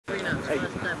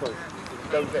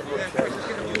Don't get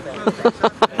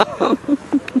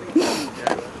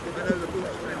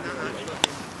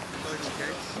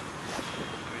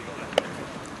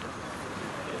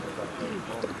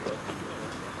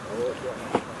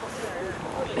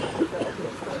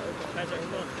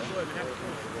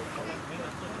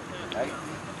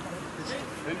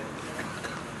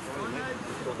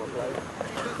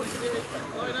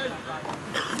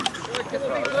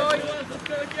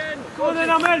Go on then,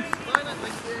 Ahmed!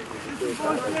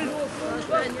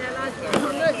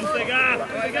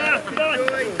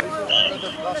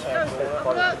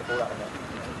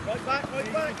 Right back. Bring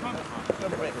it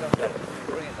down here.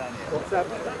 What's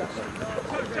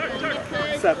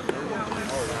up?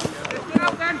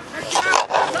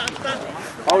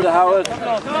 Hold it, Howard.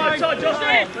 Time!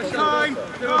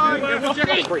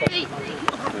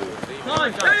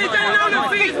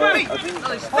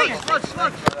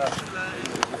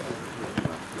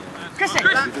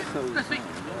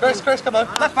 Chris, come on.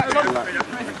 Left back, come on.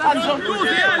 Hands on.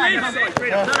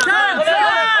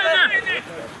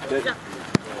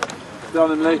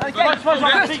 Down him, Lee. Feet.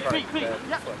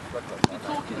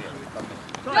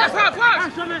 Left,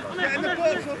 Get in the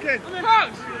box, okay.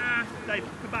 Dave,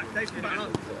 come back.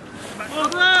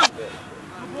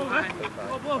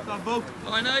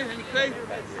 I know, any clue?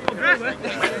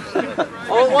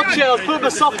 Oh, watch it, I'll put my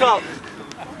sock up.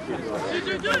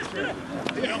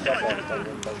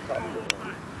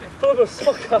 Put my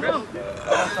sock up.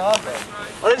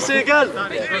 I didn't see it again.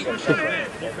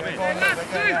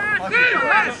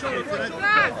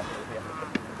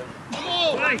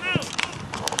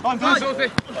 Come on,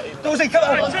 Dorsey, come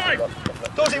on.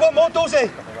 Dorsey, one more, Dorsey.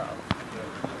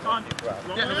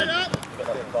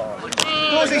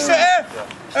 Dorsey, sit here.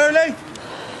 Early.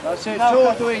 That's it,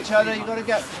 talk to each other, you've got to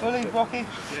get Bully, Rocky.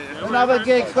 another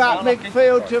gig back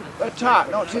midfield to attack,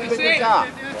 not too big a gap.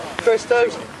 Chris,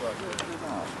 toes.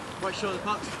 Right short of the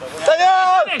puck. Stay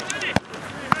on!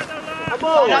 Come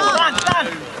on!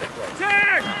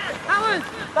 Stand! Howard!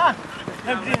 Stand!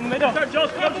 Empty in the middle. Go,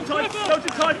 Josh, go to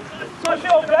time. Time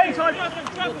short, Dave.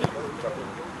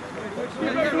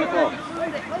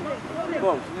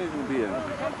 Box, needs to be in.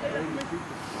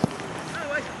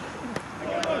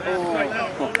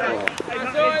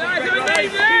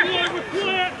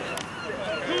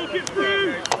 Talk it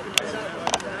through!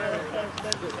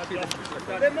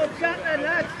 Bit more chat then,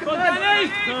 lads. Come on,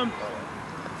 Danny!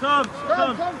 Tom,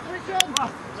 switch on.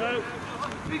 no.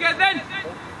 We get then!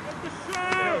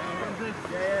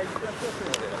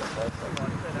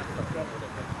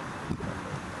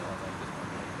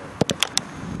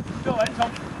 Go ahead,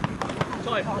 Tom.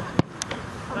 Time.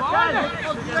 Come on,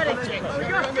 ready, Chick. Go,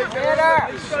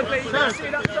 please. See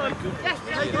it upside. Yes,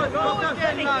 go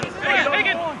again, man.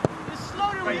 Megan! Just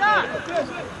slower with that.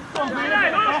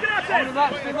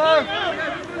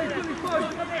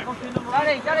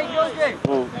 Danny, Georgie.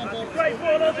 Great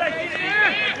ball, I'll take it.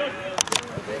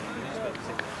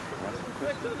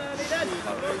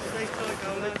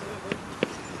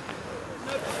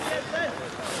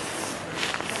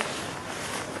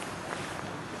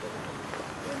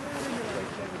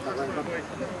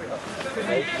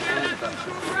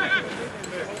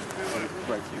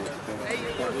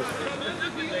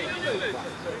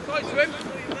 Fight to him.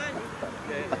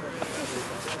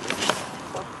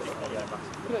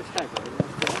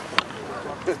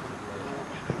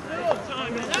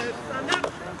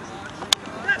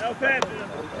 Help him.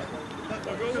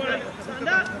 Stand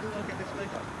up.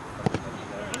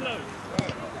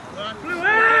 Blue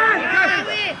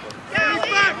hand! Go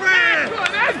back, Red.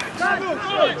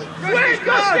 Quick,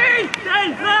 Gusty!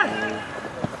 Dave, left!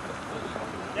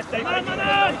 Yes, Dave. Man!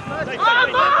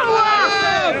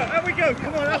 There we go,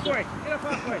 come on, halfway. Get up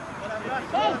halfway.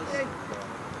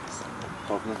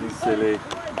 Oh, nothing silly.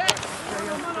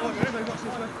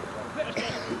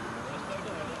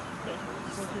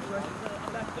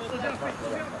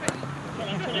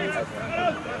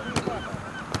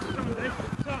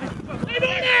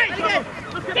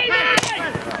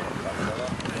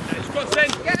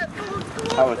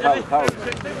 Howard.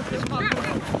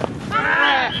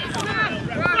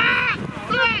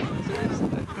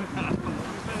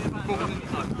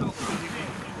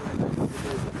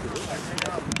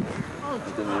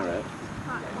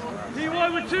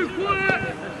 T1 with 2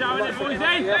 quiet! Down it, boys, eh?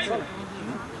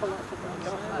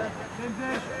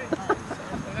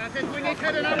 We need to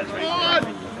head another forward.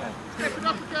 Step it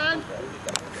up again.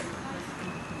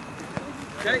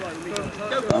 Okay. Go.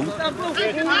 Stand ball.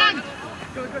 Take your hand.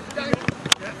 Go, Danny.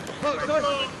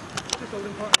 Just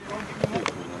holding part.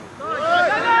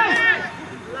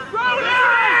 Roll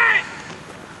it!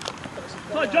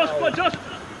 Come on, Josh.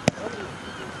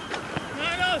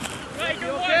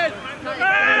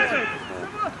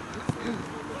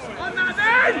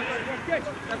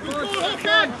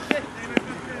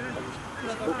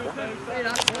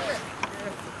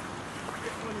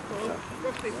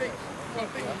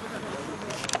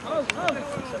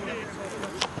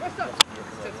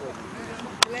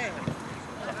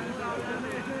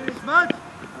 Smart.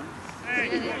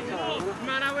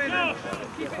 Man, I win.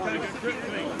 Keep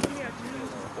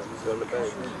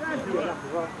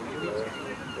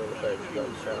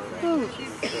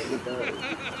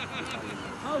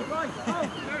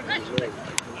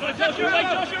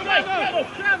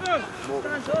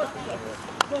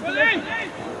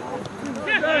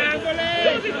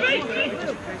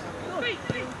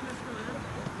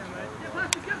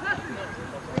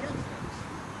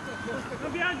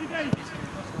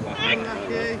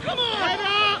Come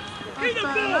on! Keep the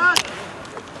ball!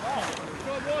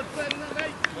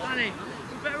 Danny,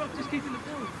 we're better off just keeping the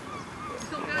ball.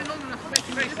 It's not going long enough to make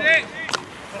it. Face it!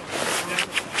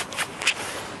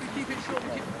 We keep it short, we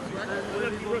keep it short.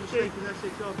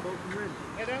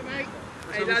 Get out, mate.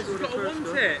 Hey, lads, we've got to want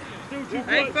it.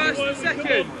 Hey, first and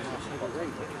second.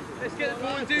 Let's get the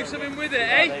ball and do something with it,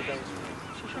 eh?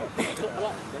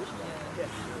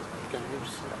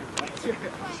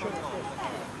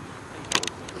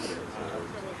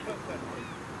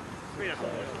 Yeah,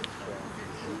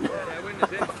 win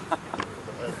is it?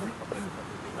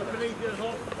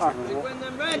 Big win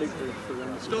then, Red.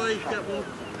 Story, get one.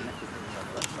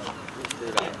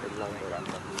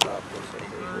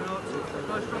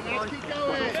 Keep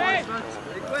going.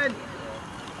 Big win.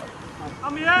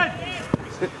 On the head.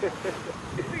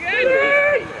 Big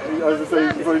head. I was just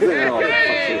saying, before you sit there,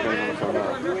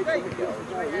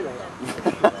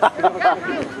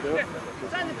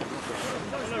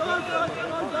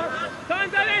 Time,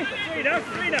 Danny! Reader.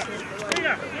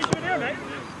 He's with you, mate.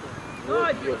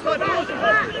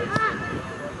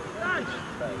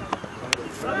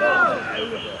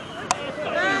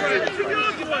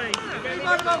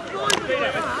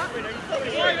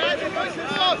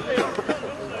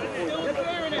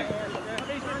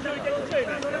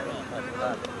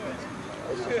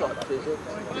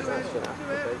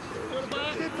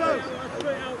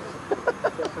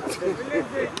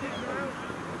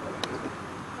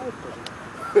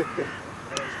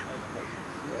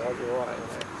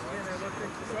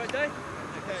 Right, Dave?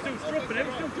 Still dropping it,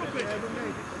 still dropping it.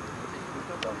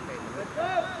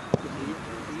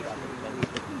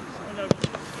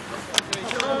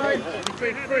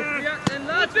 React then,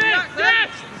 lads. React then.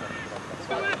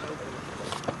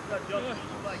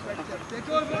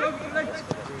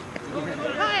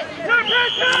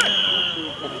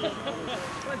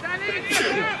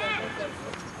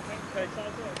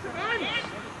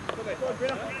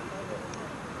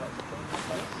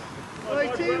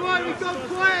 Right, team one, we've gone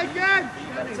quiet again.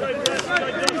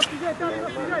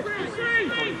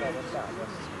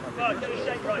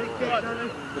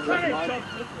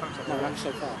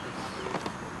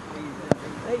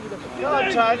 Go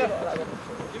on, Tyler.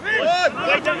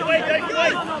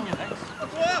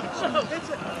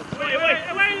 Wait,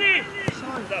 away, Lee.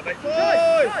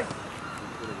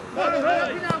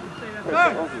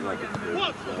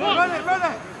 Run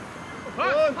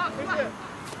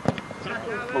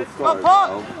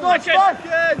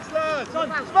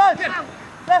it.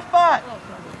 Left back.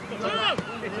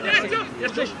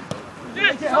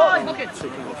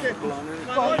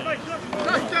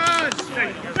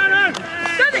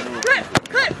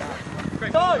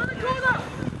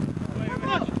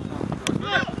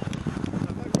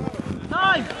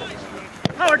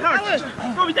 Howard.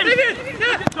 Go with David.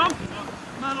 Tom.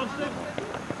 Man on stick.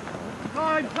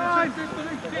 Time.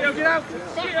 Get out.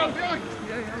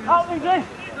 Out, Lindsay.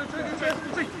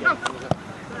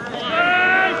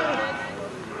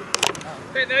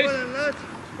 Hit those.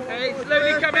 Hey,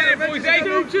 slowly come in, boys. Hey,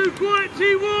 too quiet,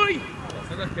 TY.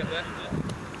 So let's get there.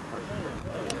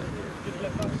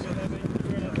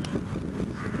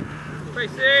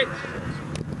 Face it.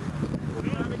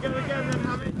 Go again then,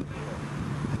 Hammy.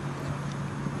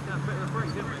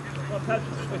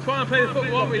 We're trying to play the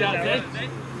football, aren't we, that day?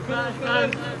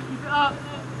 Stand. Keep it up.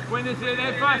 Winners in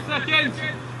there, 5 seconds.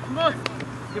 Come on.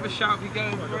 Give a shout if you're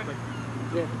going for it.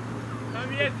 Yeah.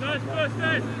 Hammy, yes, nice first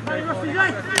then. Hammy, Ruffy, go.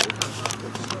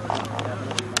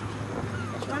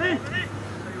 Hammy.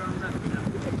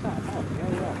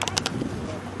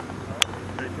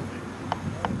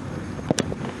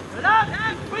 Get up.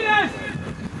 Winners.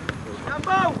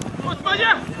 Campbell. What's my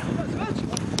yeah?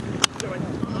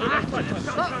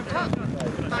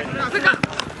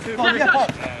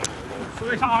 You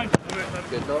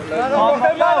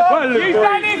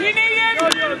stand if you need him!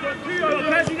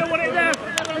 You don't want it there!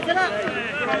 Pick it up!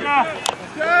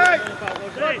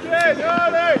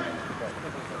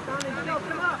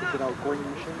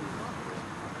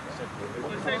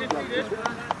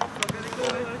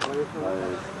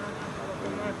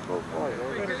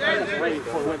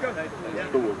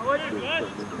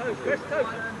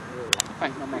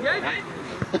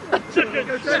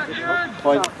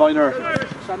 Fine her.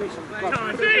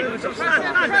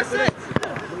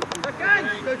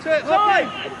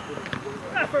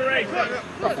 That's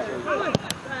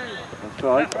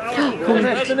right.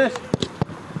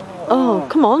 Oh,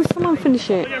 come on, someone finish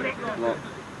it.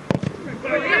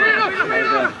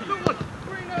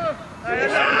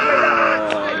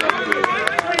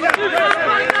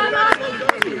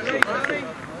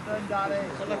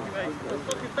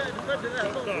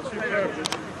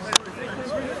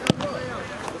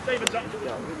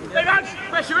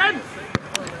 Pressure in!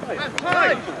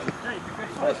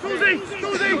 Scusi!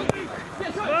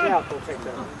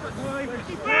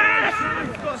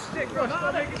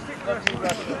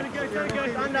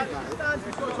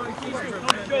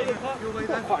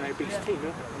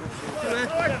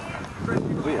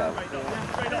 We have.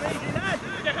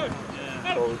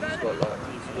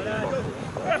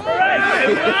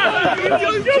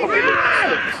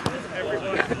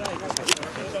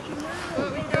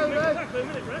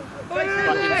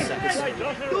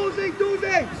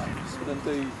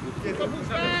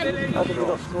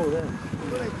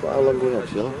 How long do we have,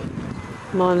 Sheila?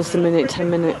 Minus a minute, 10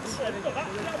 minutes.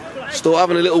 Still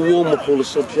having a little warm up, all the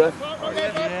subs, yeah?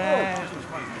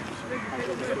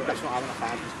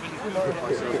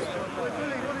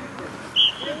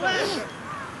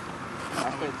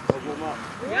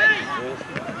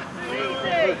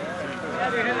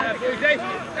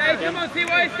 Hey, come on,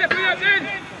 TY, stepping up then!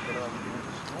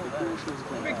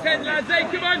 Big 10 lads, hey,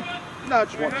 come on! No,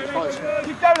 just want to fight.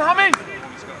 Keep going, Hammy!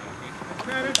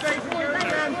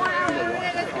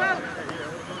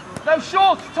 No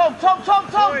short! Tom!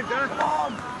 Come on!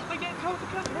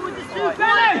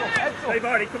 Hey,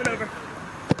 Vardy, coming over.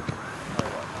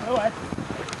 Go ahead.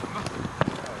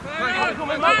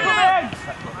 Come in!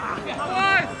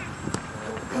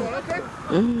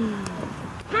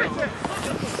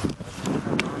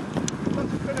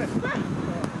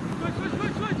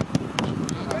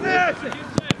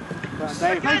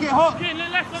 Make it hot.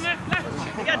 Left on there, left.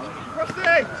 Cross the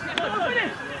edge.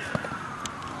 Finish!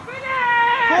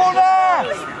 Corner!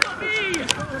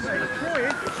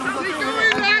 Keep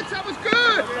going, lads, that was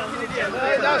good!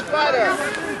 That's better.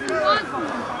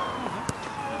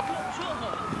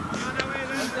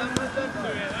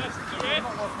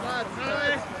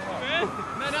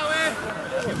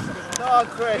 No,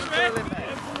 Chris, still in there.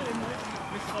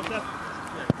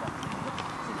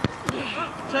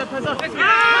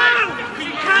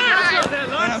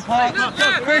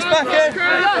 Chris back in.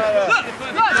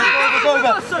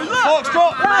 Fox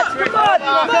drop.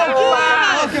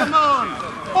 Come on.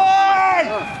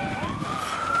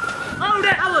 Hold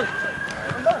it, Alan!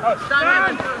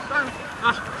 Stand!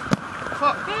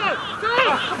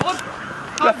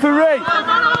 Referee!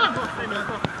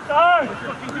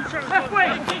 Halfway!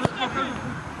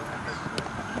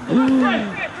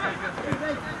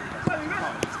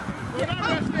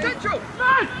 Central!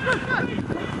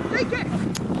 Take it!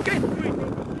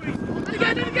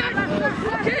 Again!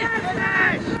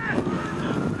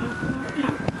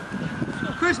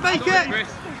 Chris, make it.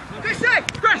 Chris!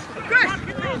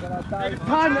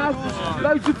 Time now.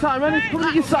 Loads of time. Ready? Come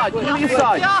at your side.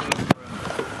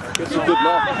 It's a good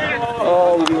knock.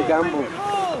 Oh, we're going to gamble.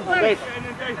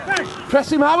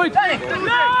 Press him, Howard.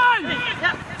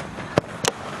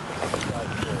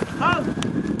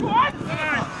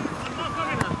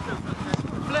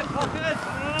 Flip pocket.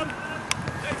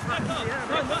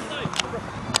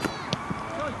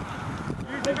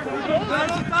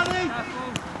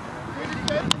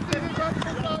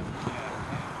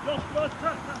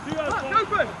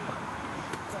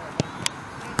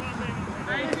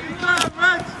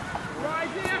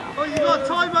 Oh, you got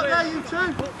time up there, you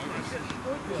two.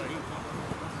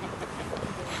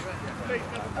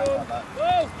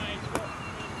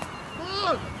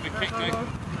 Good kick, Jake.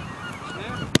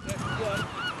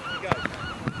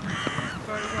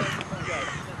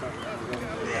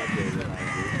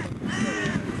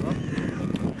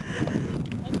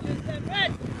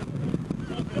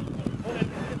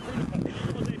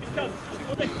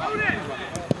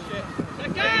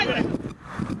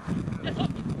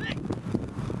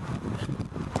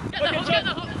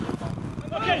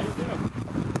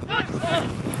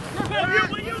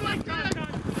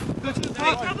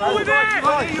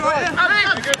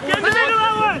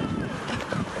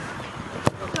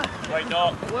 Wait,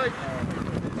 not. Wait.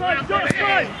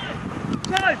 Side.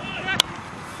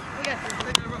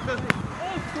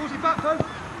 Scorsy back, though.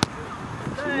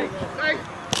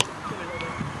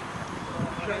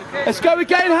 Let's go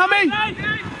again, Hammy.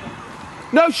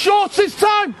 No shorts this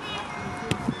time.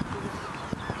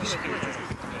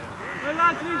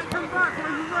 lads need to come back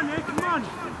when you run here, come on.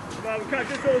 Well, we can't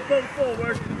just all bolt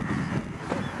forward.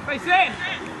 Face it!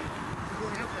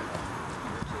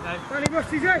 Danny,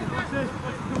 Rusty's in.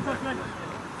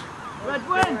 Red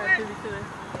win!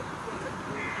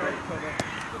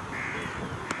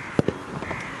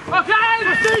 Okay!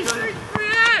 Rusty!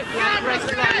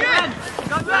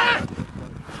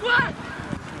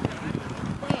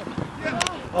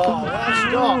 Oh, what a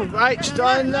stop. Great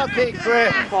stop. Unlucky,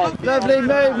 Chris. Lovely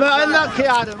movement. Unlucky,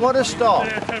 Adam. What a stop.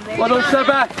 Well done,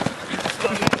 Seba.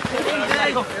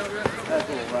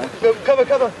 Cover,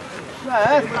 cover.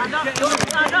 There.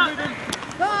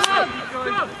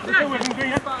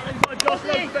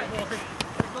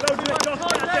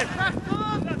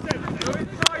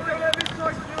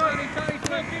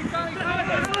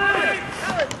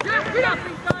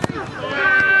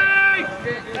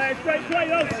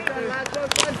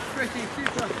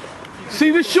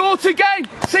 See the short again.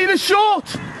 See the short.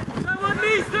 Someone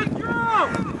needs to drop!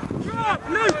 Drop!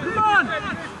 Luke, come on!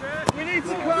 We need to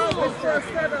go out with first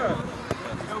header.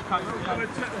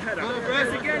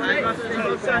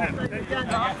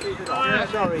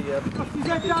 Sorry, yeah.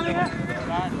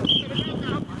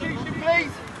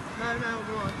 Please.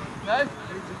 No?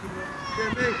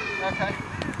 Okay.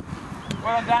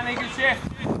 Well done, Danny, good shift.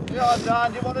 Yeah, Dan,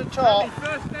 do you want to talk?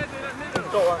 First header in that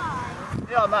middle.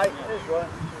 Yeah, mate. This way.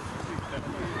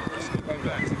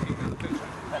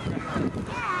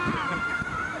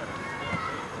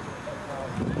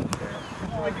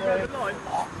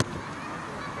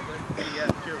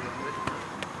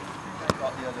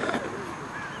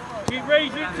 Keep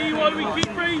raising it, T1, we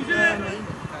keep raising it.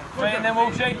 Wait, and then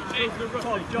we'll shake.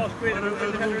 Josh, Green, stay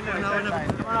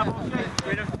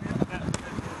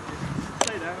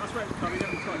there, that's where it's coming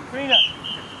every time. Greener,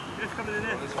 just coming in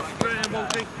there. Green and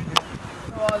Walty.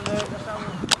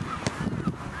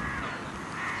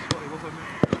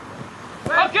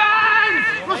 Okay!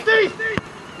 Rusty!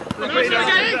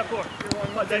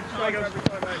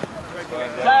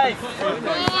 Hey!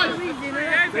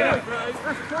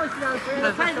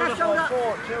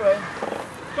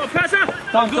 Go on, Passer!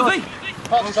 Time, Guzzy!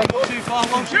 Too far,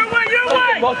 one. You wait!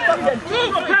 Go on,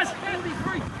 pass!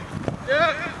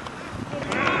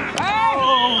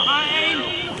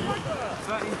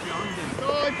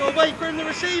 I've got to wait for him to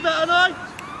receive it, haven't I?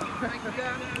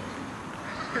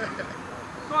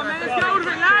 Come on, man, let's get hold of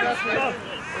it, lads!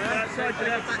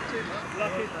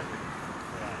 Lucky.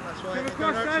 Come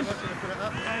across, then.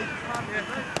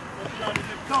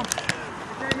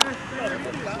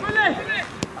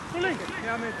 Fully.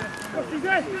 What's he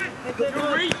there?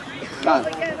 Dan,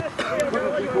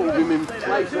 couldn't we put him in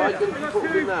place, right? Couldn't we put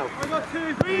him in now? I got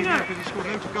two, Greener! Because he scored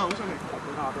loads of goals, hasn't he?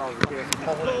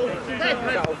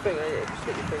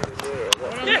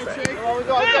 Oh, we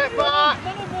got to get back.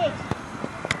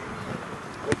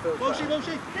 Walshy.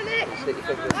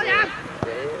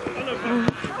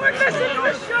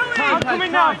 I'm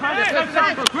coming now, Chris!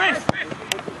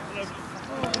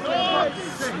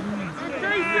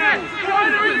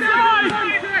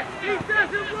 He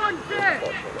doesn't want it!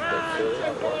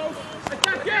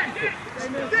 Attack it!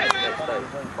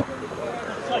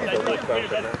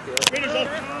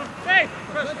 Hey,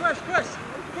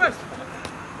 Chris!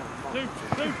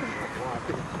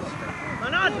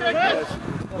 Man on, Chris!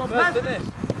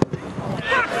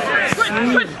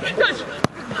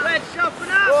 Red, sharpen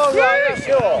up! All right, that's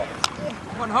yours.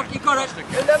 Come on, Hock, you got it! In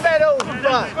the middle,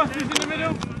 front. Buster's in the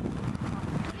middle!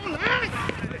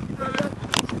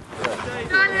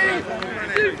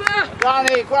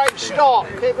 Danny, great stop.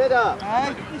 Keep it up.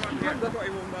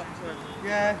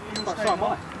 Yeah, he'll stay.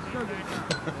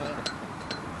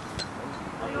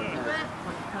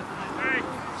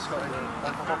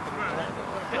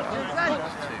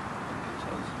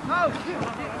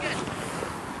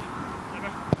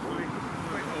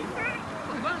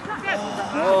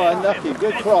 Oh, unlucky.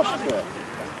 Good cross, Chris.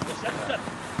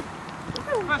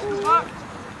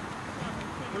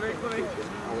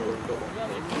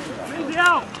 Lindsay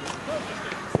out!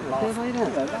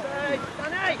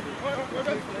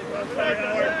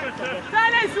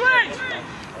 Danny, switch!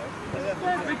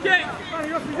 The kick!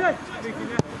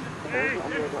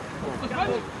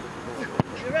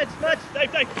 You're red, Smudge.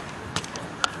 Dave.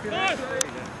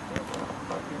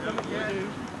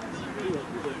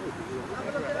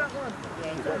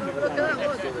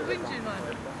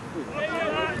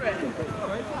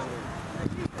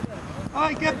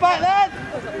 Alright, get back, lad!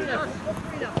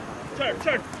 Turn.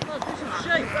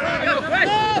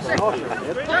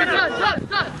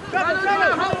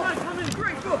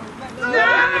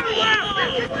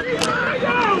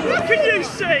 What can you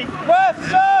see? Ref,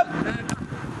 sub!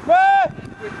 Ref!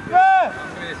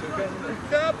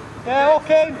 Yeah,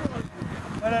 okay.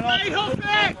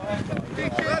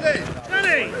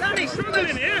 Danny, struggling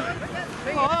in here.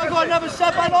 Oh, I've got another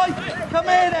sub, Ally. Come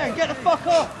here then, get the fuck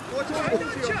off. I've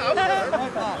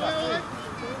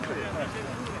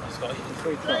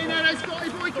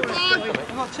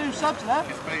got 2 subs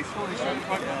left.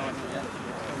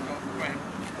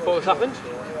 What's happened?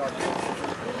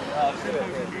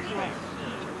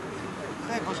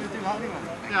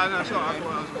 Yeah, no, it's alright.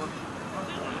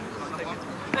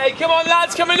 Hey, come on,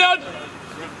 lads, coming on.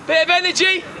 Bit of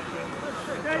energy.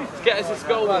 Let's get us a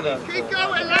goal with it. Keep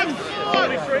going, lads.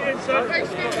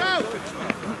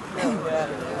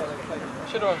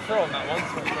 Should have thrown that one.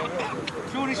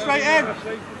 Jordy straight in.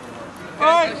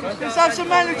 Alright, let's have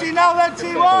some energy now then,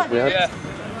 T1. Yeah.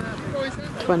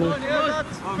 20.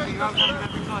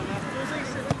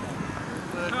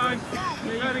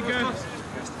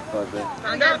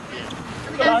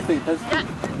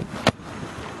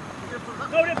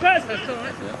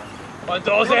 On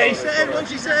Dorsey.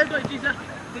 Once you said.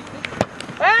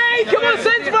 Hey, come on,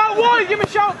 centre out wide. Give me a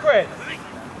shout, Chris.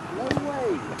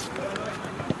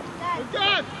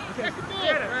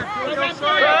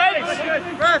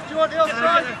 Ref, do you want the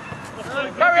offside?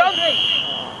 Carry on.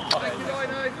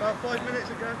 About 5 minutes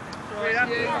ago.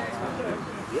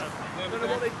 Don't know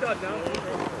what they've done now.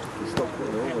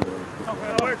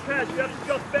 Alright, Kaz, we have to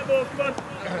just a bit more, come on.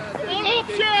 One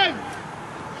option!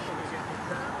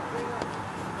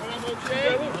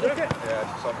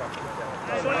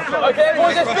 Okay,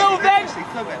 boys, let's build then.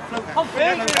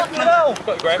 Got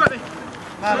it, Graham.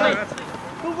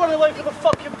 Don't run away from the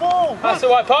fucking ball. That's the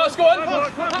right pass, go on.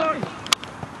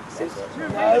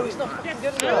 No, he's not good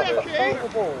enough. Hold the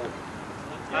ball.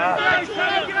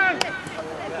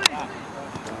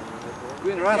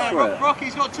 We're in a race for it.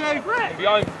 Rocky's got 2.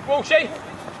 Behind Walshy.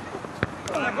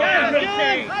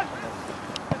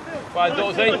 Right,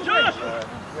 Dorsey.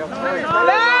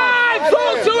 Lads,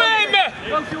 talk to him!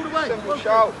 Simple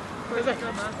shout.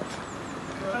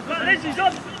 Lizzie's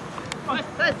on!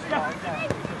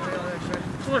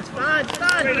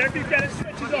 Stand! Let me get it,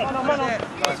 switches on!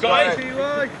 Scotty.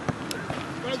 Well,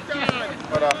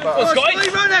 Scotty.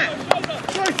 Run it!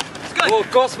 Oh,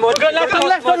 Gosmod. Go left, on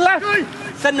left, on left.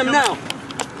 Send them now.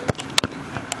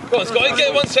 Go on, Scotty,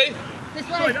 get it 1-2.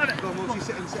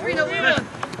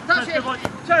 Touch it!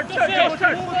 Turn!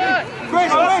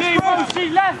 Chris,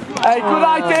 Hey, good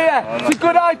idea. It's a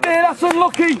good idea. That's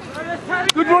unlucky.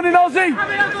 Good running, Ozzy. Go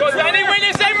on, Danny, win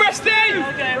this then, Rusty.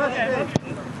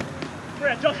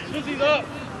 Just Lizzie's up!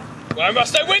 Go on,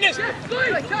 Rusty, win this.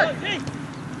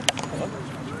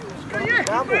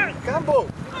 Campbell.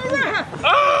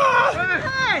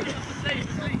 Ah!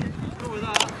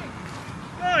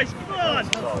 Nice, come on!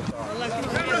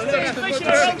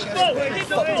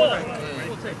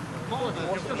 You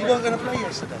weren't going to play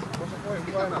yesterday. I don't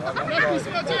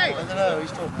know,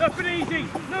 he's talking. Nothing easy!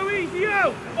 No easy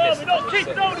out! Oh, we're not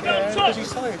keeping on to go on top!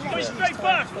 He's tired. Going straight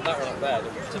back! To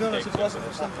be honest, it wasn't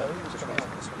for Stamford. He was trying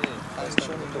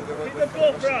to Keep the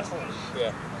ball for us!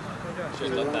 Yeah.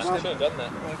 Should have done that. Should have done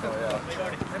that.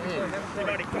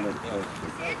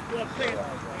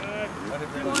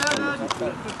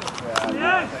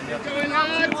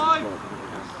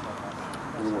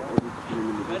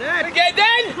 Get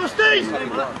then! Rusty!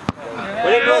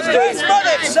 Let's run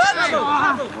it, son!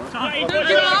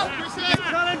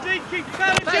 Challenging, keep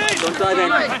challenging! Don't die then.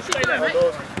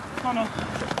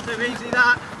 Too easy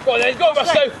that. Go on then, go on,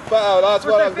 Rusto. better, lads.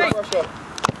 Well done. Good pressure.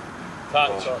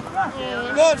 Touch.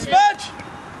 Go on, Spudge!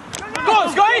 Go on,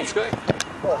 Scotty!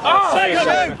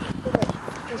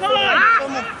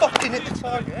 Someone fucking hit the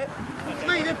target.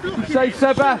 Safe,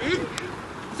 Seba.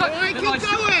 Keep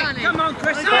going! Come on,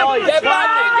 Chris! Get back! Get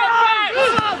back!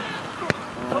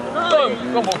 Go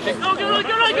on, Walshy. Go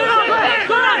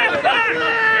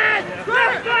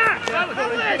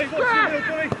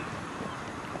on!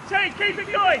 Take, keep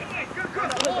it going!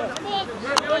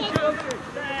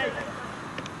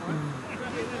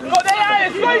 Go there,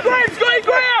 Scotty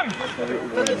Graham!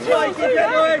 Keep it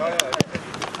going.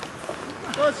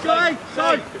 Go on, Sky.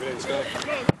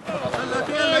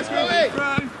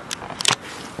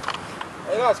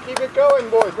 Hey, lads, keep it going,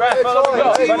 boys. Right, It's well, on.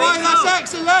 let's go. Hey, That's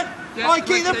excellent. Right,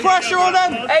 keep the pressure on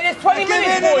them. Hey, there's 20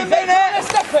 minutes, in a boys. Let's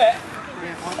step it.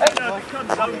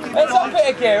 Let's up it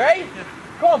again, eh?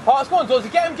 Come on, Parks. Go on, Dorsey.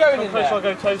 Get him going in there.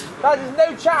 There's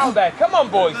no chow there. Come on,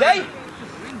 boys, eh? Here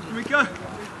we go.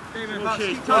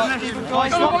 Keep guys.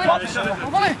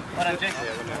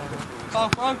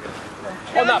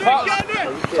 On that, Parks.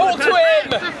 Talk to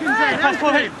him.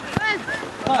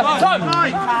 Time.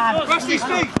 Rusty,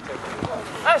 speak.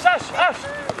 Ash.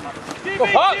 Go,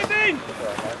 Parks.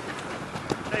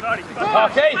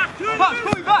 Okay.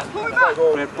 Pull me back.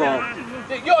 Red ball.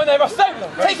 You're on there, Russ.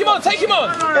 Take him on. Go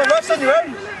on, Russ, on your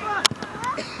own.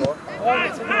 Go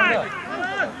on,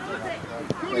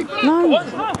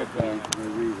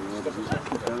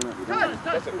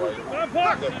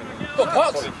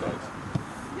 Parks.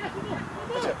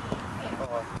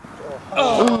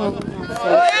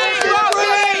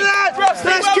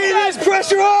 Let's keep this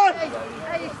pressure on!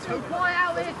 Hey, it's too quiet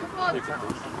out here, come on.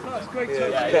 That's great.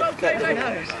 They're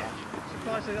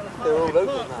all over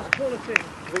that.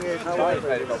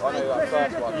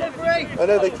 I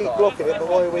know they keep blocking it, but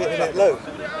why are we hitting it low?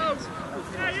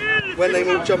 When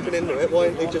they're all jumping into it, why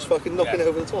aren't they just fucking knocking it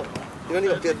over the top? You only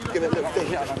got to give it a little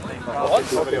thing.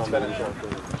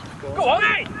 Go on.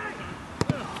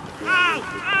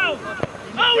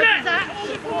 Hold it!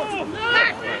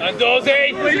 And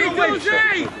Dorsey.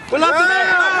 We'll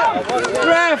have the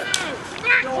ref.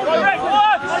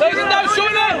 Lay it down,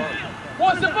 Sean.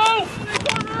 What's the ball?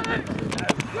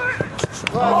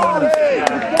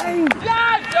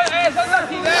 Lad! It's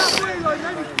unlucky there.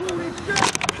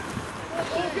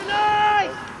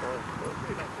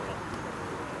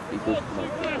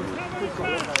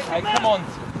 Hey, come on.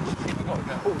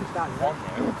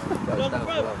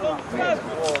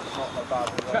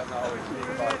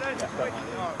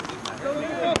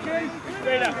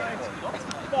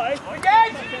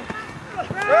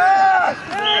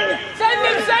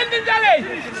 Send him, Danny!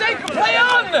 Play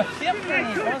on!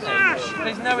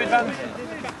 There's no advantage.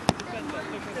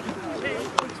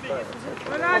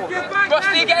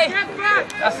 Rusty, get it!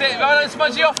 That's it, right on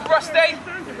Smudgy off, Rusty.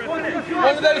 One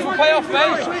of those will pay off,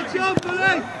 mate. Switch on,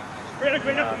 Billy!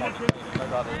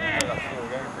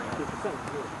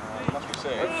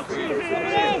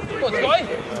 What's going?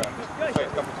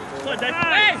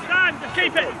 Hey, stand,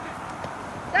 keep it!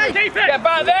 Hey, keep it! Get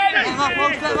back then! Enough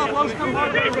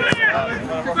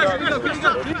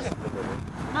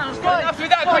with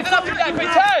that, quick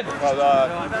turn!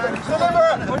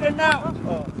 Put in now!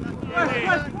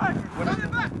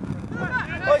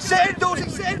 Right, sit in, Dorsey!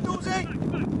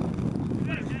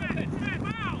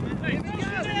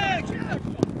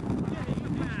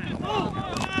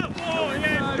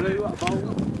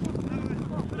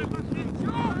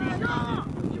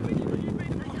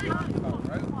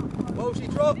 Wolsey,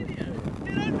 drop!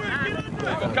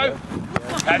 Go!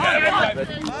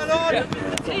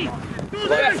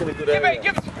 Give it!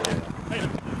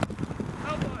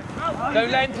 Go,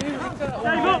 Len!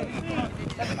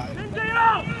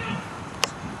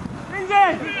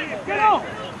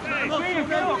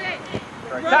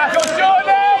 That's your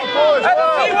Jordan! And the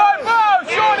T1 ball!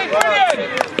 Jordan, brilliant!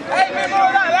 Hey, a bit more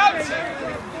of that, lads!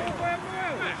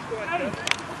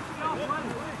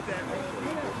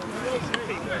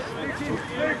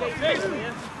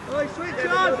 Right, switch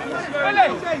on! Billy!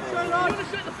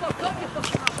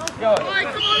 Go on.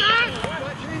 Come on, lad!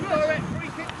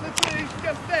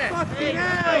 Fucking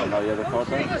hell!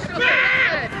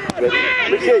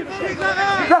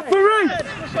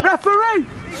 Referee!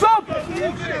 Sub!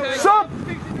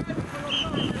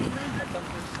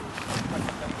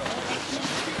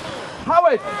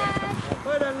 Howard!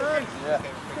 Well done, lads.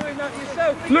 Doing that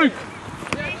yourself. Luke!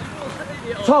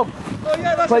 Tom! Oh,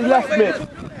 yeah, that's Play left mid.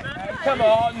 Come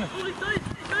on!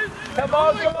 Come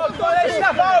on, let's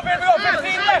snap out of it, we've got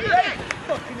 15 left, eh?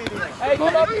 Hey,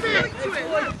 come on!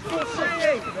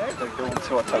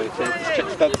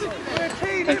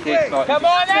 Come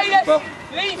on, hey, let's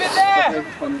leave it there!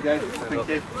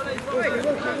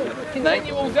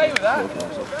 Continue all day with that.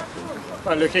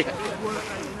 Right, Lukey.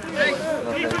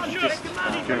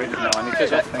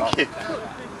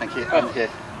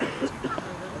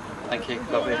 Thank you.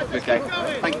 Lovely. Okay.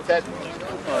 Thank you, Ted.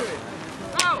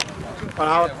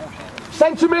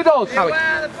 Centre middle! Howard.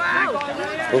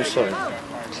 Oh, sorry. I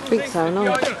think so, no.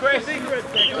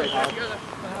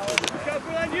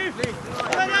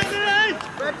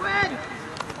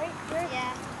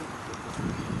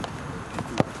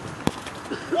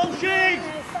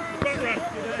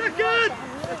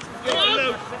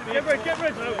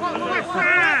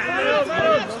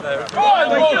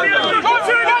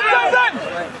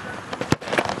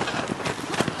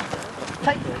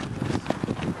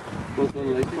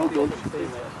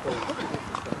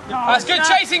 That's good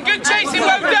chasing,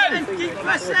 well done! Keep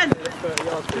pressing!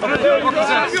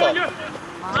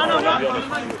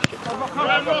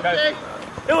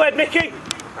 Go ahead, Mickey!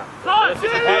 How's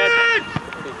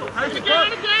it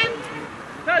going again?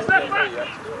 That's left back!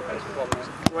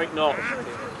 Great knock.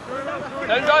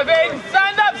 Don't dive in!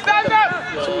 Stand up!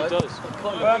 That's all he does.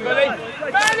 Come on, Billy!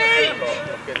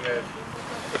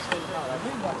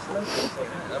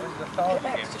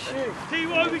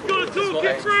 T1, we've got to talk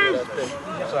it through!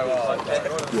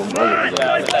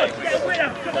 Get a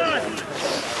winner, come on!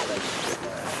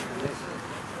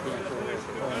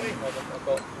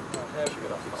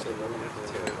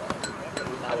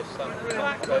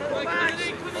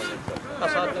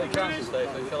 That's hard to chance today,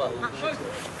 so you feel like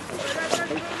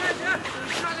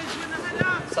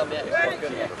Sammy is quite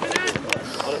good.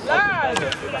 Lads!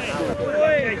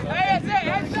 Hey, that's it!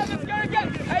 Hey, let's go again!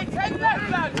 Hey, 10 left,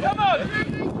 lads! Come on!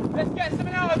 Let's get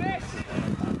something out of this!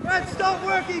 Let's start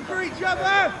working for each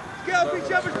other! Get up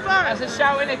each other's back! That's a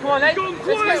shout, innit? Come on, let's get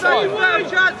one!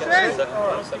 Chances!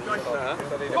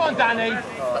 Go on, Danny! Not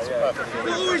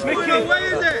always putting away,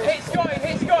 is it? Hit Scotty,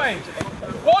 hit Scotty!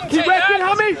 One Keep working,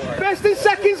 Hammy! Best in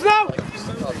seconds now!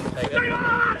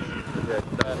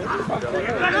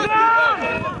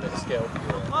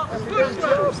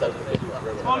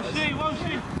 One sheet, one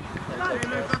sheet!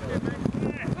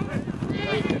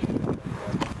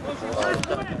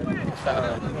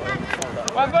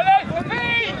 One bullet!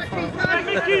 Feet!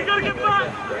 Mickey, you gotta get back!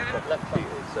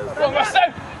 Go on, Rusto!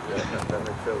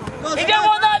 He don't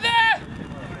want that there!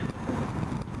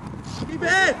 Keep it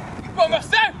in! Go on,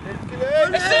 Rusto!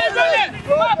 It's it, run it!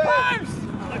 Back post!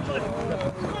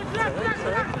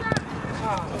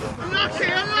 Unlucky,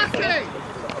 unlucky!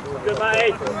 Good,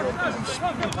 mate!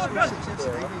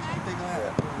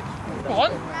 Go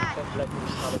on!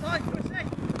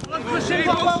 Pushing,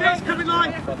 coming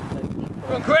line!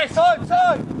 Go on, Chris! Time!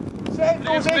 Set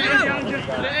goes in!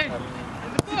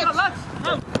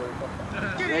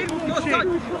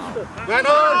 Man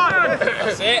on!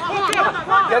 That's it!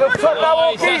 Get up top now,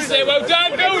 Nice, that's it, well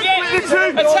done, build it!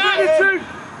 Attack!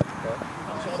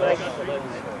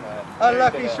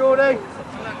 Unlucky, Shorty.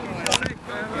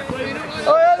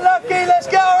 Oh, unlucky, let's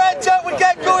get our heads up, we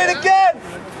get going again.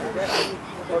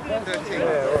 We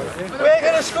ain't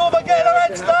going to score by getting our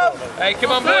heads down. Hey,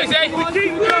 come on, boys, eh?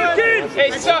 Keep working!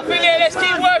 It's tough in here, let's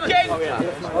keep working!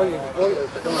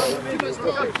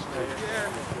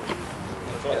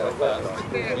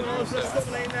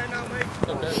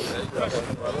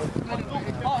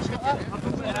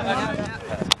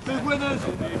 Big winners!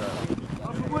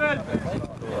 Up a win!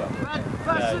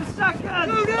 First and second!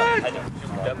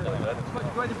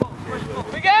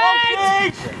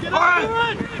 Brigade!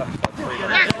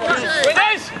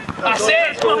 Winners! That's it!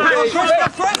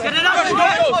 Get it up!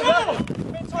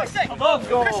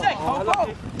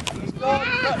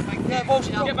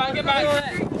 Get back!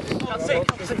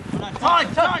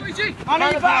 Time! I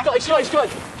need you back! Scotty! Go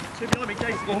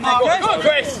on, Go on,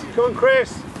 Chris! Come on,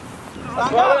 Chris!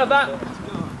 Well have that.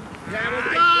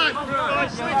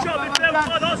 Switch up if they're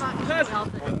on us!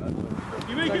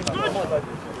 You make it good?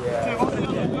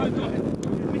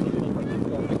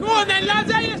 Go on then,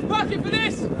 lads, hey, let's pack it for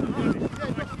this!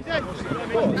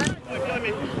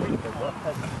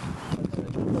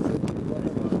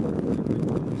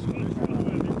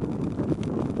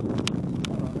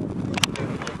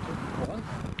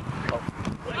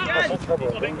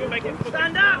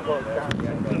 Stand up!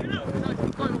 Here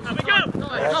we go!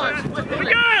 Here we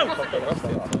go!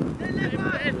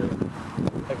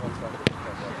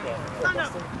 Stand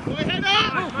up! Head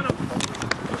up!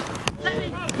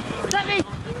 Let me!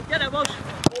 Get it, Walsh!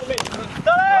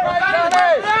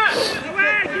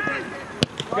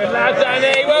 Good lad,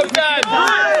 Danny, well done!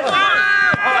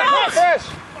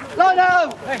 Line out!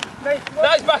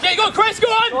 Nice back in, go on, Chris, go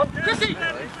on! Chrissy!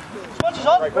 Watch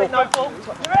on! Great, no fault.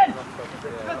 You're in!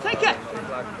 Go, take it!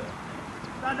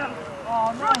 Stand up!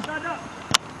 Oh, no! Stand up!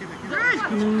 Wait!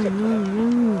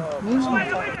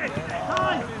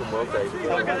 Time!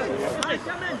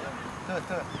 Come in!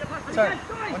 Turn,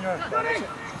 on your own.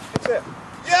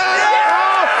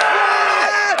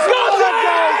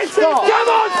 Come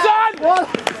on, son!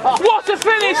 What a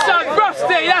finish, son!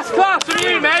 Rusty, that's class from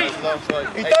you, mate!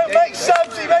 He don't make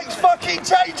subs, he makes fucking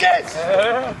changes!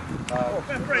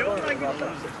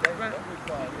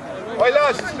 Right,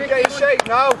 lads, let's get in shape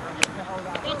now.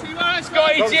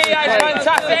 Scotty G, that's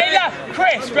fantastic! Hey, look,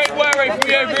 Chris, great work rate from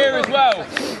you over here as well!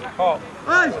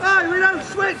 Hey, we don't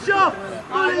switch off!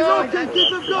 All these okay, keep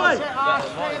them going!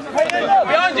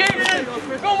 Behind you!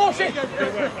 Go on, Walshy!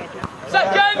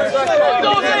 Second!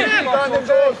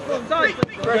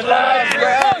 Good lad!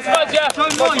 Smudger!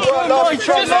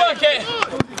 Just work it!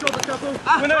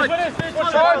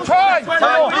 Try!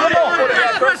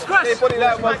 Chris! Put it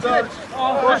out, well done.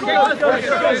 Come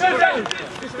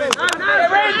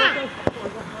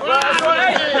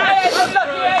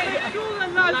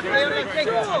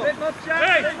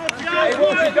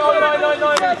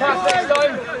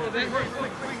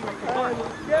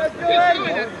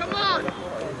on!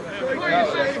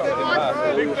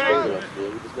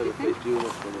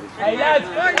 Hey lads,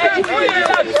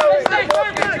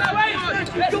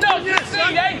 let's not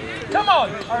concede, eh? Come on.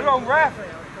 How long, ref?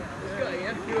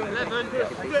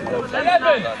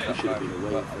 11.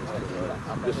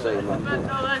 I'm just saying that.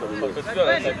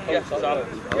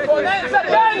 Go on then,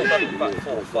 second.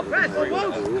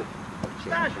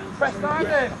 Press down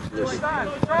then. Stand.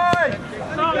 Try.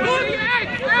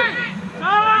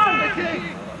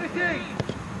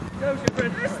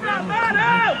 It's not bad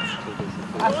out!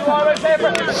 That's the one right there,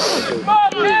 Martin!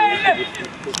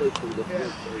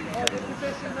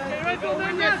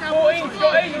 14,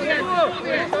 Scotty.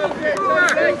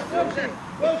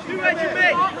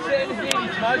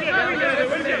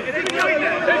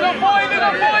 There's a point,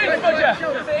 Roger.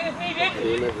 Sit in if needed.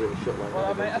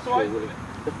 Well, mate, that's all right.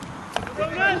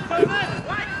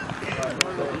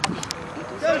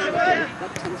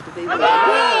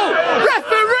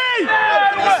 Referee!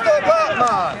 Stop that,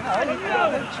 man!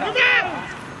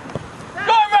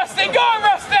 Go on, Rusty! Go on,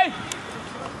 Rusty!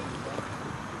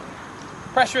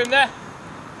 Pressure him there.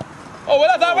 Oh, we'll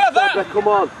have that, we'll have that! Come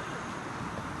on.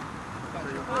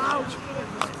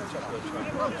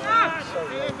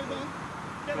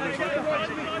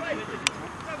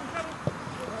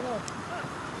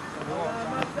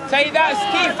 Take that,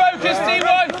 key focus,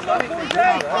 T1!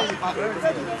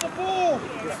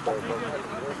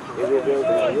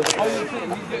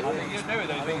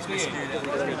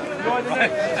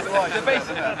 The base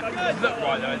of that. Look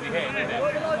right though as he hit it, didn't it?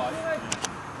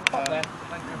 Up there.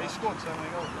 He scored so many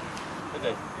goals. Did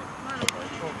he?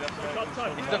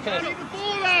 He's looking at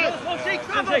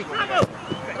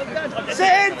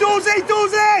Sit in, Dawsey!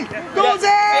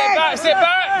 Sit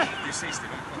back!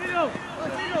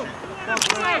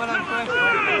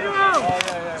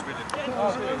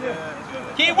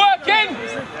 Keep working!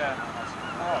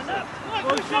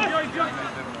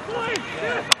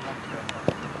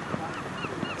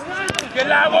 Good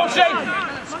lad, Walshy!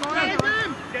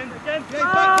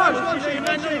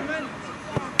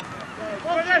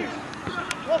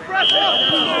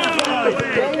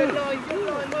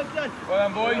 Well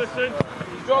done, boys.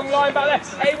 Strong line back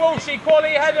there. Hey, Walshy,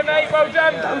 quality header, mate. Well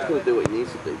done. Dan's going to do what he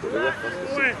needs to do, but the ref has to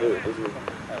sit through it, doesn't he?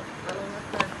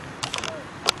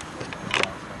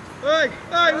 Hey,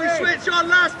 we switch on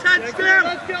last 10 still.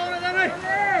 Let's get on it then, mate.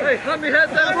 Hey, let me head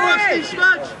down. Rusty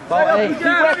Smudge. Keep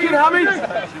working, Hammy.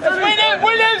 Let's win it,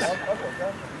 winners!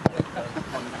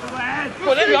 Go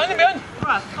on, in behind.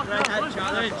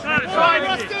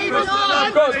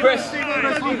 Go on, Chris.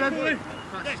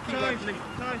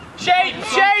 Shape!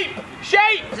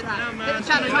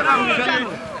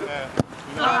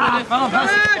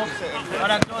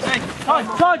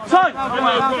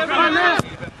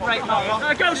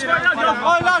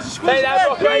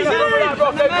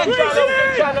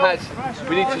 Tight!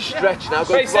 We need to stretch now.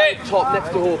 Go right top next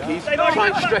to Hawkeys. Try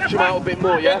and stretch him out a bit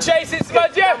more, yeah? Chase it,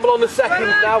 Smudge! Gamble on the second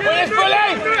now. Winners,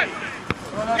 bully!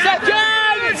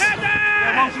 Second!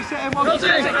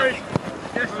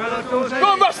 Go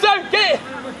on, Rusto! Get it!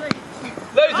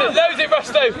 Lose it,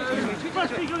 Rusto!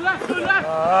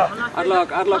 I'd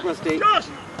look, Rusty. Go on,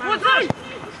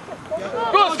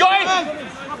 Scotty!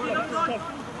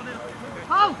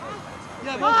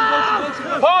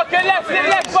 Parker, left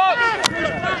box!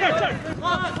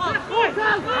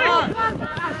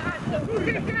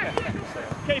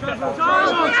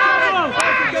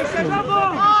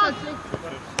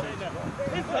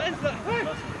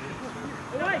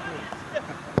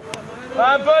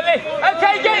 Bully!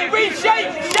 Okay, get it,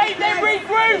 shape, then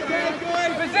regroup!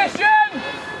 Position!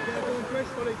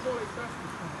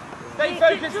 Stay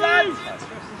focused, lads!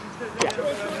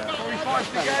 45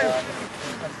 to go.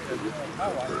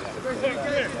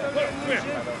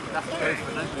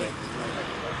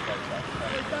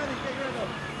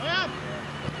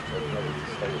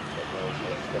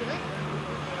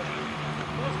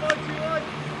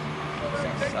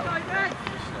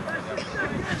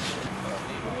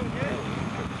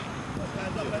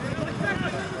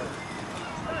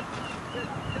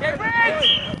 Get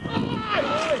ready!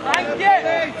 Thank you!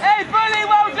 Hey, Bully,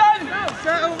 well done!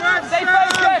 Stay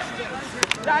focused!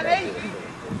 Danny!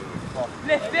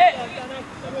 Lift it!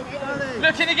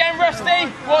 Looking again,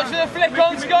 Rusty! Watch the flick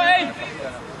on, Scotty!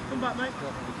 Come back, mate.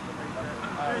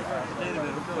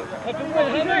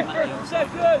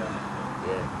 Second!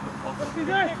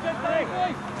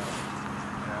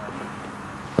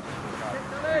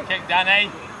 Kick, Danny!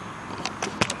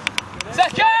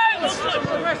 Second!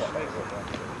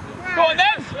 Go on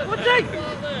then!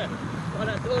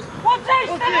 One day,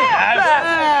 steady!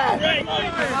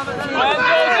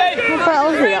 What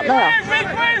else is up there?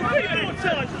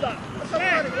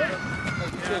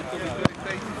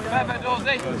 Perfect,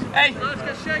 Dorsey. Hey! Let's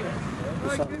get shape.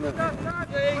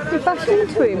 They bashed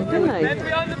into him, didn't Men they?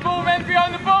 behind the ball, men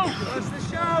behind the ball! That's the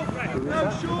shout. No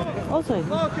short. Ozzy.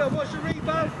 Marker, what's your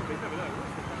rebound?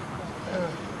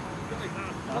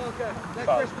 Marker, let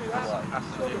Chris do that.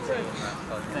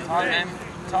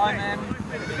 Time in.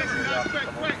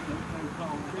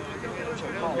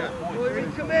 Boy,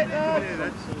 recommit,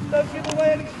 lads. Don't give away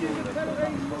any stupid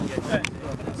penalties.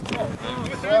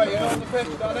 Right, you're not on the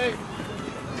pitch, Danny.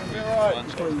 You'll be alright.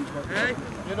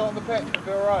 You're not on the pitch, you'll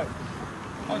be alright.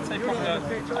 I'd say probably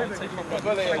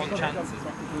on chances.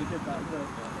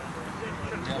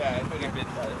 Yeah, it's been a bit.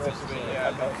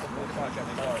 Yeah,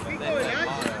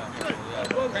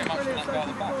 Pretty much from that guy at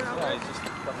the back as well. He's just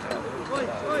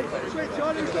Switch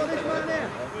on, who's got this man here?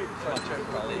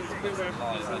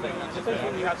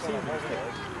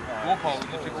 Walpole,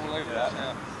 you took all over that.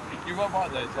 You were right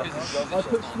though, because I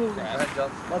put small.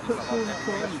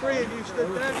 Three of you stood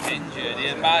there. Injured, he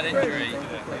had a bad injury.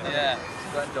 Yeah.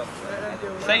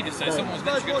 Saved us though, someone was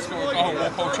literally going to score a goal.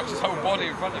 Walpole chucked his whole body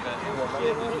in front of it.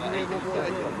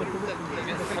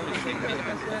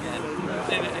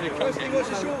 What's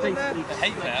the short one there? I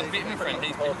hate that, I beat my friend,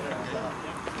 he's beat my friend.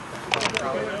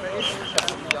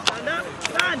 Stand up,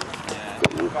 stand!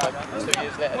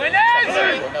 Winners!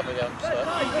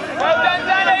 Well done,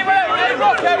 Danny, well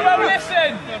Rocco, well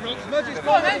listen! Come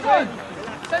on then, go on!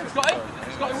 Send Scotty.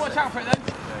 Scotty, watch out for it then.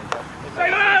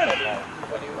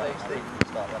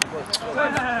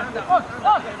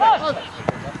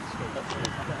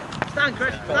 Stand,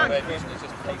 Chris, stand!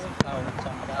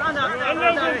 Stand up,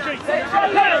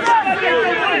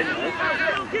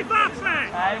 keep up, man!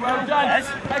 Hey, well done.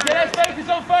 Okay, let's focus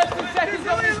on first and second.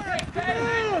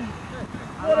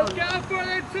 Get up for it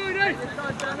then, Tony!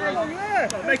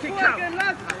 Make it count!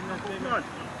 Come on!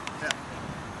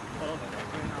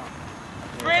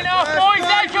 3.5 boys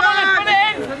there, come on, let's put it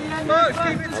in! Marks,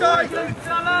 keep it tight!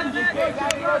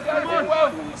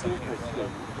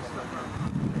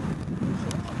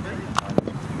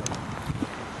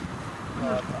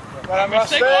 That's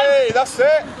it! That's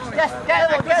it!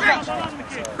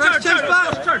 Chris, chest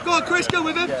back! Go on, Chris, go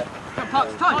with him!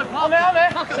 On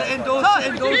there! Sit indoors,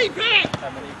 sit indoors! Keep it!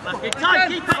 Tight,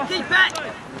 keep it!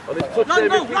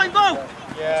 Line ball!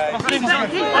 Yeah. Keep it!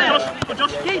 Keep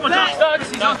it! Good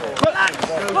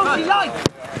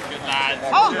lad.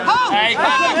 Hold! Hey,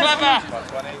 clever!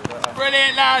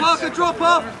 Brilliant lads! Parker, drop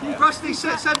off! Rusty,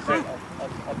 send through!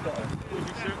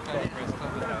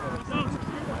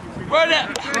 Run it!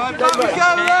 Right, back we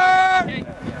go there!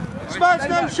 Smash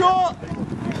no short!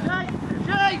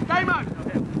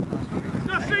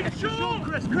 Nothing short!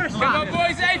 Chris! Come on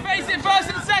boys, hey, face it first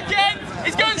and second!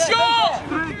 He's going short!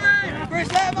 Chris,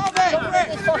 let him have it!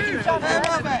 Chris, let him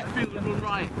have it!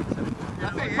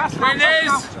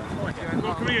 Winners!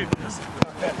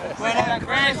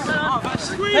 Chris!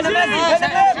 Squeeze it!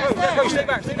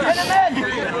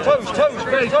 Toes!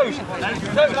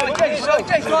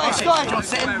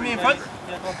 Sit in me in front.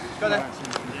 Go there.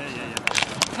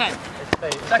 10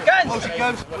 seconds!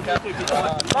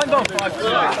 Line ball.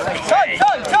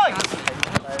 Tight!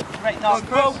 Great, nice,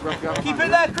 Chris. Keep it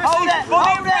there, Chris. Hold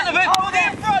it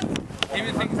in front.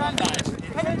 Even things like that.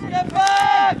 Get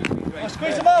back!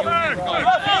 Squeeze him up.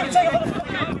 Take him on the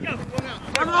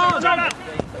Come on!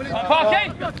 Parky!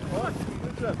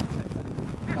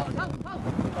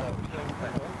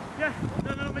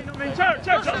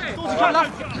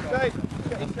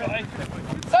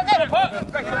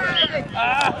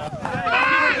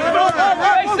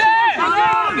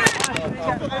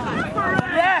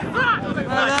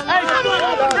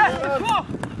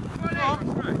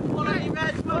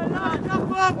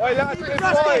 Hey, lads, good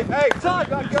fight. Hey, Tight,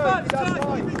 that keep goes.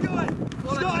 it going.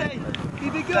 Scotty,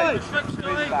 keep it going.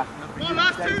 Come on,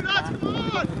 last two, lads, come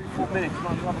on. 4 minutes, you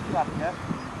might have a clap, yeah?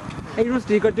 Hey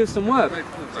Rusty, you've got to do some work.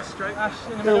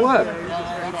 Go work.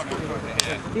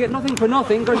 You get nothing for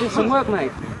nothing, got to do some work,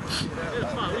 mate.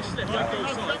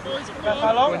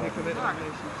 How long?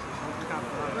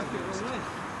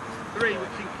 3,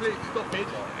 which includes stoppage.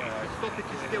 Stoppage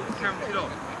is still counted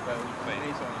off.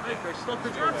 Okay,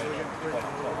 stoppage.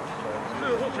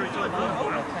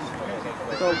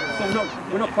 So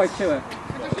we're not quite to it.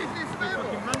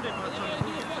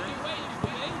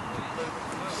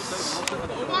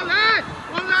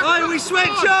 Right, we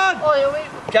switch on!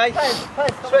 Okay,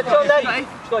 switch on then.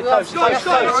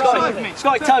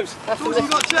 Scotty toes. That's all you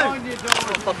got two.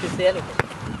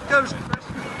 Goes.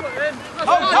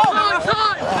 Hold!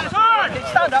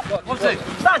 Stand up. 1, 2.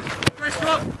 Stand.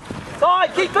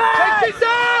 Side, keep it! Take it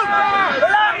down!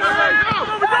 Relax!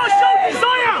 We've got a shot,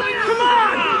 Sawyer! Come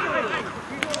on!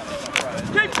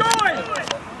 Keep going!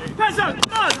 Pezzo,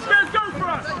 come on, let's go for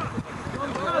us!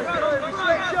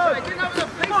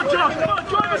 Come on,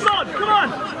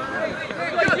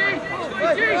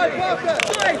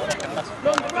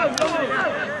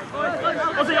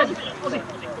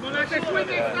 Are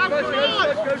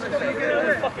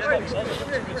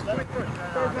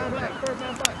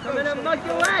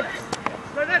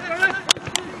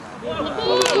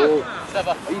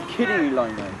you kidding me,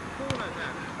 Lino?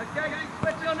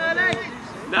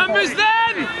 Numbers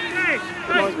then!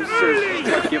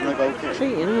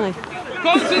 Cheating, aren't they?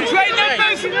 Concentrate,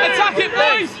 numbers! Attack it,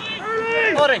 boys!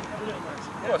 Ori.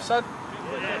 What, son?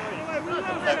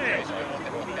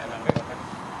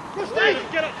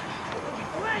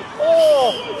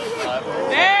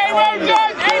 Hey, well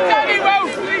done! Hey, Danny, well!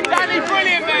 Danny,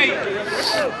 brilliant, mate!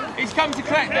 He's come to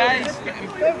collect there. He's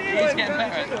getting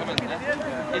better at coming there.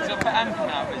 He's up at Anchor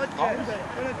now, but he's not.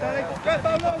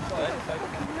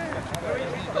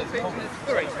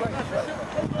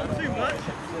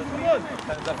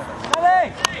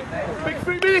 Big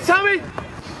 3 minutes, Hammy!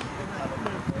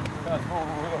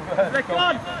 Look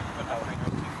on!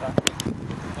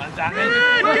 Well, Danny.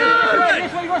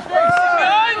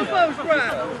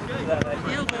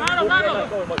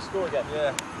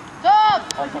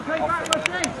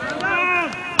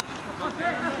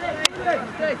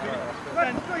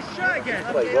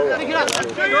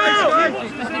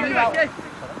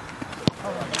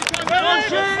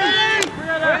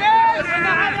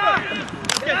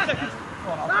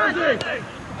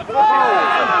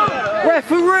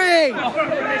 Referee!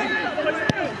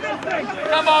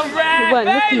 Come on, Red! He weren't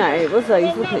looking at it, was he? He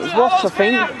was looking at his watch, I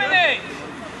think. 3.5 minutes!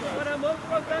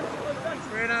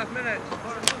 3.5 minutes.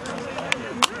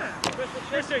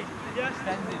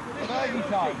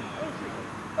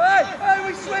 Hey,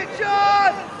 we switch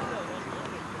on!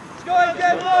 Sky,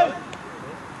 get one!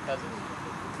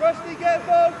 Rusty, get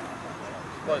one!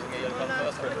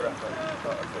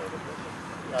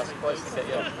 That's supposed to get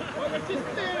you.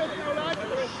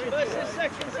 First and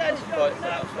second, I'm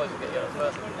supposed to get you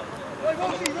first. Wait,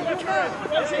 Roxy, look at that!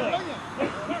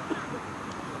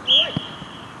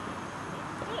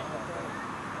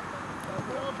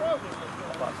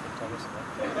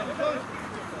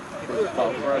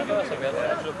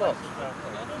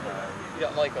 You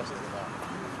don't like us, isn't that?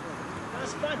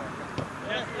 That's fun.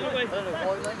 I don't know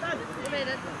why, mate.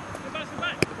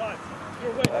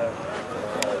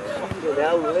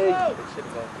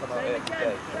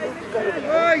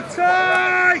 Right,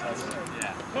 tight!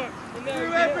 Do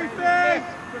everything!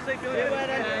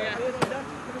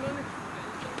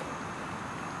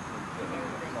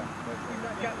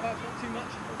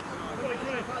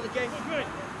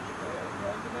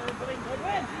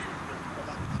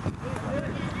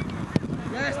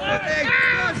 Yes, buddy!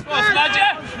 What's the matter?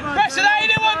 Press it out, you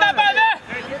didn't want that back there!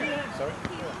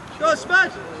 Go,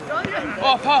 Spud!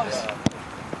 Oh, pass!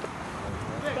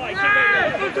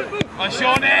 Oh,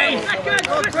 Shawnee!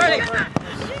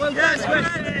 Yes,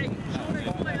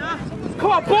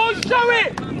 Come on, boys, show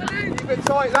it! Keep it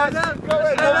tight, lads. Go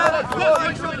ahead,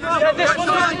 Get this one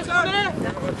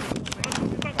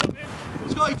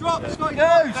Scotty, drop! Scotty,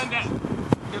 goes!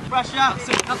 Good pressure.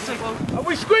 And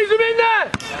we squeeze him in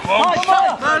there! Hold!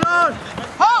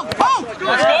 Hold!